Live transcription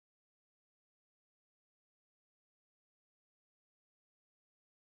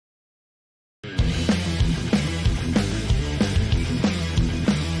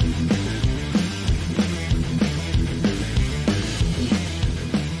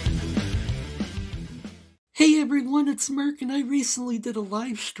everyone, it's Merc, and I recently did a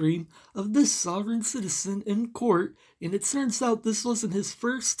live stream of this sovereign citizen in court, and it turns out this wasn't his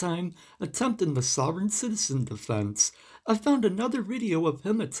first time attempting the sovereign citizen defense. I found another video of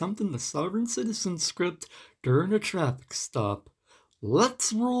him attempting the sovereign citizen script during a traffic stop.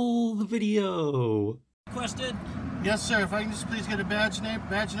 Let's roll the video. Requested? Yes, sir. If I can just please get a badge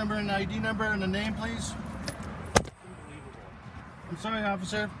number and an ID number and a name, please. I'm sorry,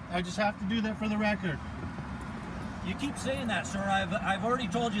 officer. I just have to do that for the record. You keep saying that, sir. I've already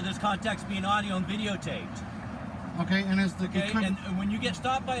told you this contact's being audio and videotaped. Okay, and as the... Okay, and when you get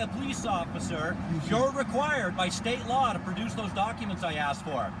stopped by a police officer, you're required by state law to produce those documents I asked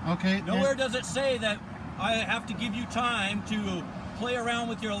for. Okay. Nowhere does it say that I have to give you time to play around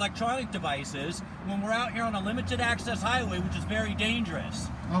with your electronic devices when we're out here on a limited access highway, which is very dangerous.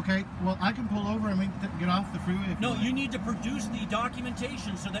 Okay, well, I can pull over and get off the freeway. No, you need to produce the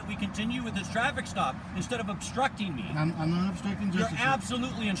documentation so that we continue with this traffic stop instead of obstructing me. I'm not obstructing justice. You're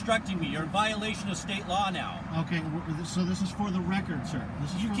absolutely obstructing me. You're in violation of state law now. Okay, so this is for the record, sir.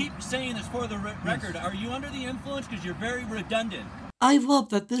 You keep saying it's for the record. Yes. Are you under the influence? Because you're very redundant. I love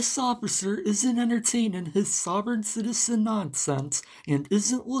that this officer isn't entertaining his sovereign citizen nonsense and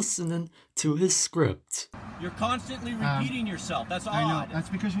isn't listening to his script. You're constantly repeating yourself. That's odd. I know. That's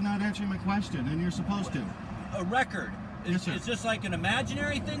because you're not answering my question, and you're supposed to. A record. Yes, sir. Is this like an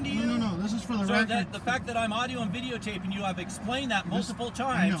imaginary thing to you? No. This is for the record. So the fact that I'm audio and videotaping you, I've explained that multiple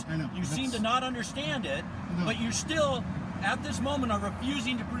times. I know. You seem to not understand it, but you're still, at this moment, are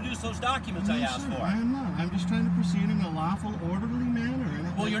refusing to produce those documents I asked for. I am not. I'm just trying to proceed in a lawful, orderly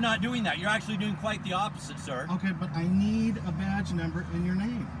manner. Well, you're not doing that. You're actually doing quite the opposite, sir. Okay, but I need a badge number and your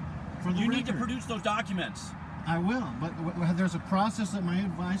name for the record. You need to produce those documents. I will, but there's a process that my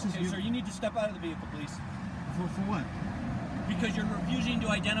advice is... Okay, sir, you need to step out of the vehicle, please. For what? Because you're refusing to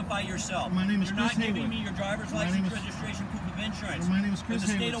identify yourself. My name is Chris You're not giving me your driver's license, registration, proof of insurance. My name is Chris In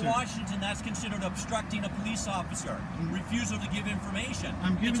the state of Washington, that's considered obstructing a police officer. Refusal to give information.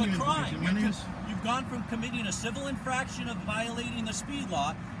 I'm giving you crime. You've gone from committing a civil infraction of violating the speed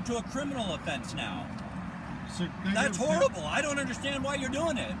law to a criminal offense now. Sir, that's horrible. I don't understand why you're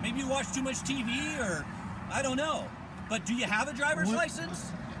doing it. Maybe you watch too much TV, or I don't know. But do you have a driver's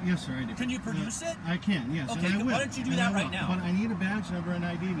license? Yes, sir, I do. Can you produce it? I can, yes. Okay, why don't you do that right now? But I need a badge number and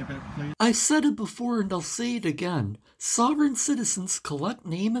ID number, please. I said it before and I'll say it again. Sovereign citizens collect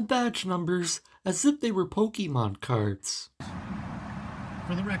name and badge numbers as if they were Pokemon cards.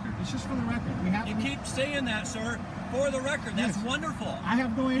 For the record. It's just for the record. You keep saying that, sir. For the record. That's wonderful. I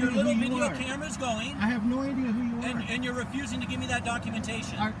have no idea who you are. Your little video camera's going. I have no idea who you are. And you're refusing to give me that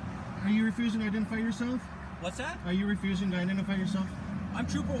documentation. Are you refusing to identify yourself? What's that? Are you refusing to identify yourself? I'm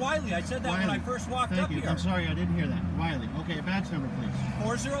Trooper Wiley. I said that when I first walked up here. I'm sorry, I didn't hear that. Wiley. Okay, badge number, please.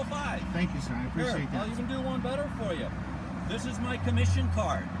 405. Thank you, sir. I appreciate that. I'll even do one better for you. This is my commission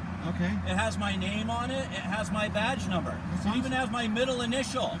card. Okay. It has my name on it. It has my badge number. It even has my middle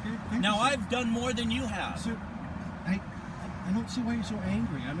initial. Okay, now, I've done more than you have. Sir, I don't see why you're so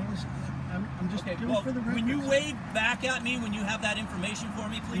angry. I mean, I'm just doing it for the record. When you wave back at me when you have that information for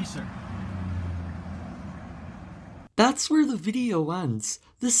me, please. Yes, sir. That's where the video ends.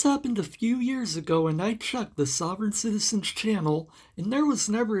 This happened a few years ago and I checked the Sovereign Citizens channel and there was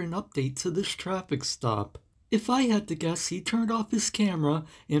never an update to this traffic stop. If I had to guess, he turned off his camera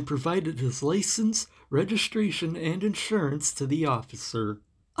and provided his license, registration, and insurance to the officer.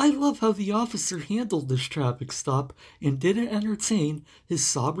 I love how the officer handled this traffic stop and didn't entertain his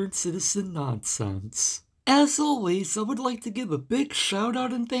sovereign citizen nonsense. As always, I would like to give a big shout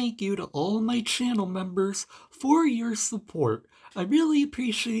out and thank you to all of my channel members for your support. I really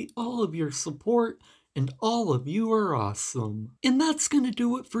appreciate all of your support and all of you are awesome. And that's gonna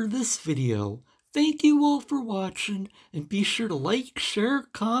do it for this video. Thank you all for watching and be sure to like, share,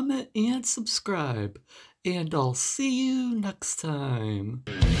 comment, and subscribe. And I'll see you next time.